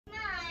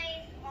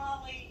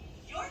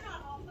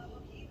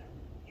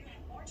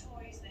more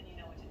toys than you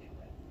know what to do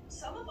with.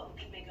 Some of them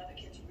could make other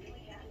kids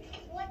really happy.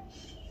 What?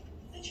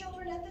 The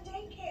children at the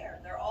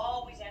daycare. They're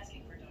always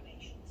asking for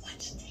donations.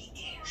 What's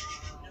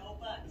daycare? No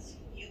buts.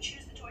 You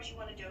choose the toys you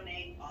want to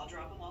donate. I'll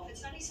drop them off at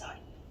Sunnyside.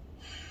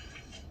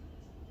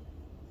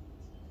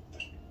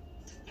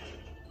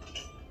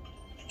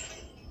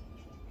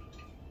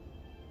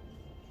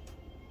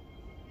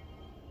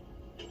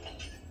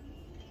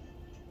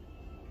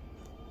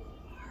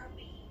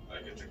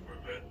 I get to go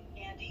to bed.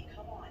 Andy,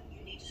 come on.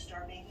 You need to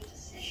start making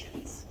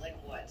decisions. Like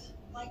what?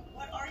 Like,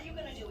 what are you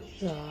going to do with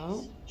these Yeah.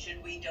 toys?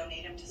 Should we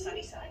donate them to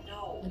Sunnyside?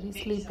 No. Are you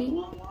Maybe sleeping?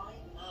 sell them online?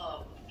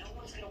 No. No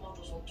one's going to want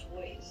those old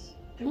toys.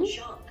 They're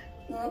junk.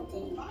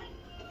 Nothing. Fine.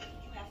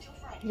 You have till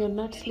Friday. You're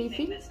not Anything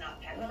sleeping? that's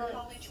not packed for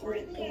college or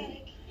in the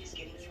attic is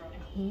getting thrown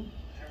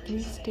out. Can you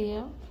stay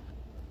up?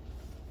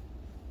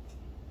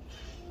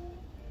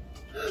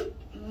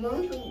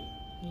 Mommy,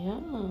 Yeah.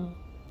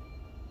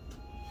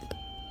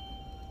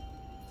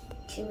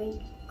 should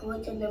we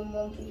go to the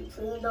movie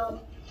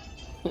Pluto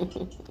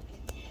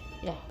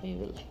Yeah, we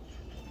will.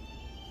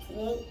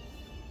 today?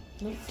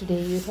 No,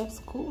 today you have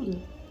school.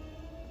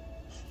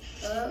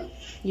 Huh?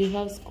 You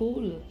have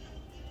school.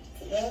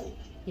 Today?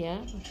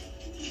 Yeah.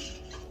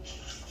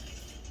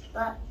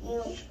 But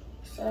you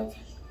said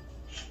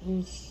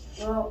Mm.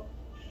 no,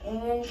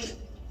 and then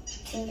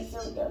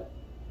cancel the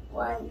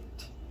one.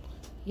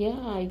 Yeah,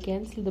 I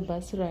cancelled the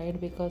bus ride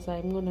because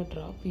I'm gonna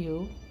drop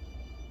you.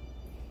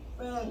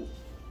 When?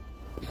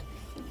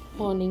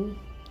 Morning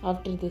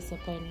after this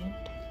appointment.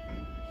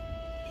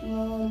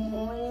 Tomorrow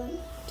morning?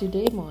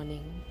 Today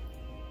morning.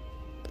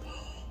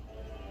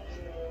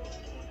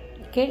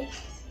 Okay?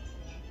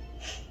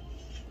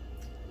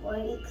 Why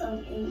you come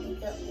and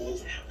pick up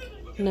me?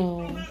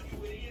 No.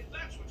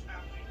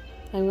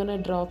 I'm gonna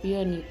drop you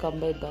and you come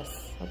by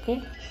bus. Okay?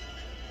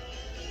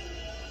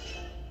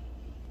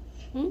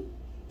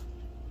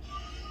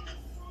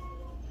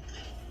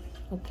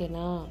 Okay,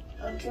 now.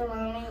 Okay,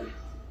 mommy.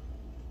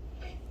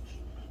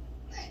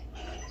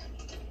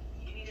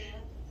 You need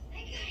a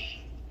hand?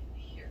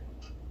 Here.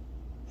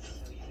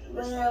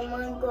 Where am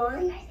I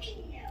going?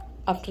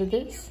 After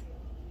this,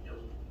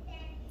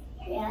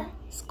 Yeah.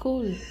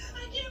 school.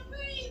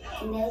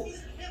 Today?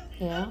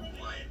 Yeah.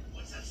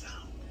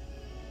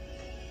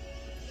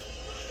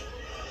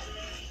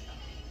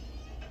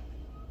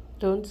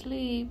 Don't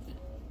sleep.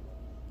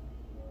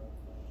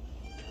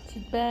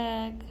 Sit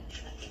back.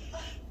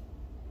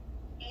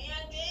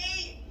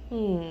 Andy!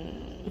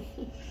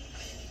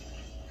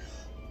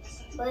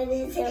 But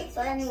it's so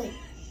funny.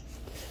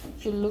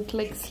 You look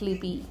like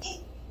sleepy.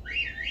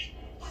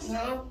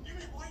 No?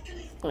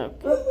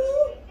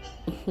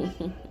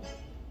 Okay.